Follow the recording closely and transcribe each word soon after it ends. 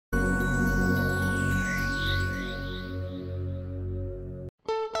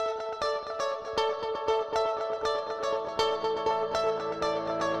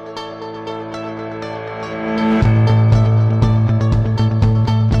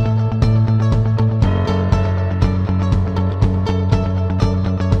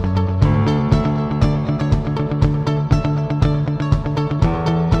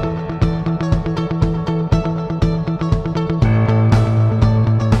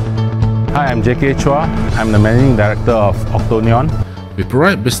Hi, I'm JK Chua. I'm the Managing Director of OCTONEON. We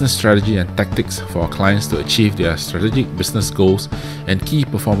provide business strategy and tactics for our clients to achieve their strategic business goals and key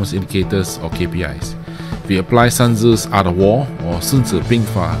performance indicators or KPIs. We apply Sun Tzu's Art of War or Sun Tzu Bing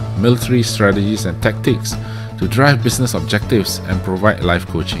Fa military strategies and tactics to drive business objectives and provide life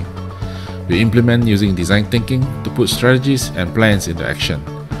coaching. We implement using design thinking to put strategies and plans into action.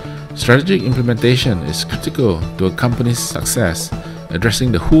 Strategic implementation is critical to a company's success,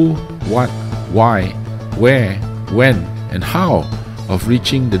 addressing the who, what, why, where, when, and how of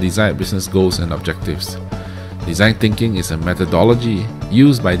reaching the desired business goals and objectives. Design thinking is a methodology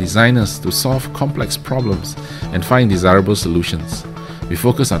used by designers to solve complex problems and find desirable solutions. We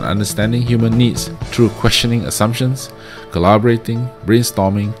focus on understanding human needs through questioning assumptions, collaborating,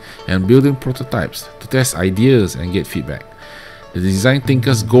 brainstorming, and building prototypes to test ideas and get feedback. The design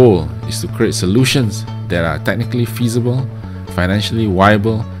thinker's goal is to create solutions that are technically feasible, financially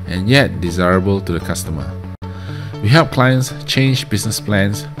viable, and yet desirable to the customer. We help clients change business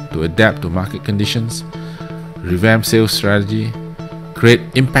plans to adapt to market conditions, revamp sales strategy, create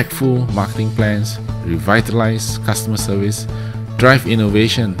impactful marketing plans, revitalize customer service, drive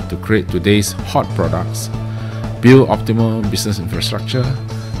innovation to create today's hot products, build optimal business infrastructure,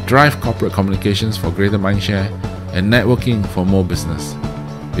 drive corporate communications for greater mindshare, and networking for more business.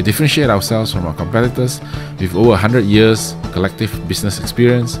 We differentiate ourselves from our competitors with over 100 years collective business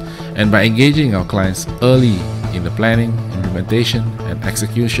experience and by engaging our clients early in the planning, implementation, and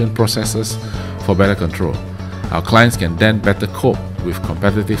execution processes for better control. Our clients can then better cope with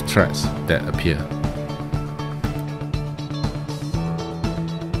competitive threats that appear.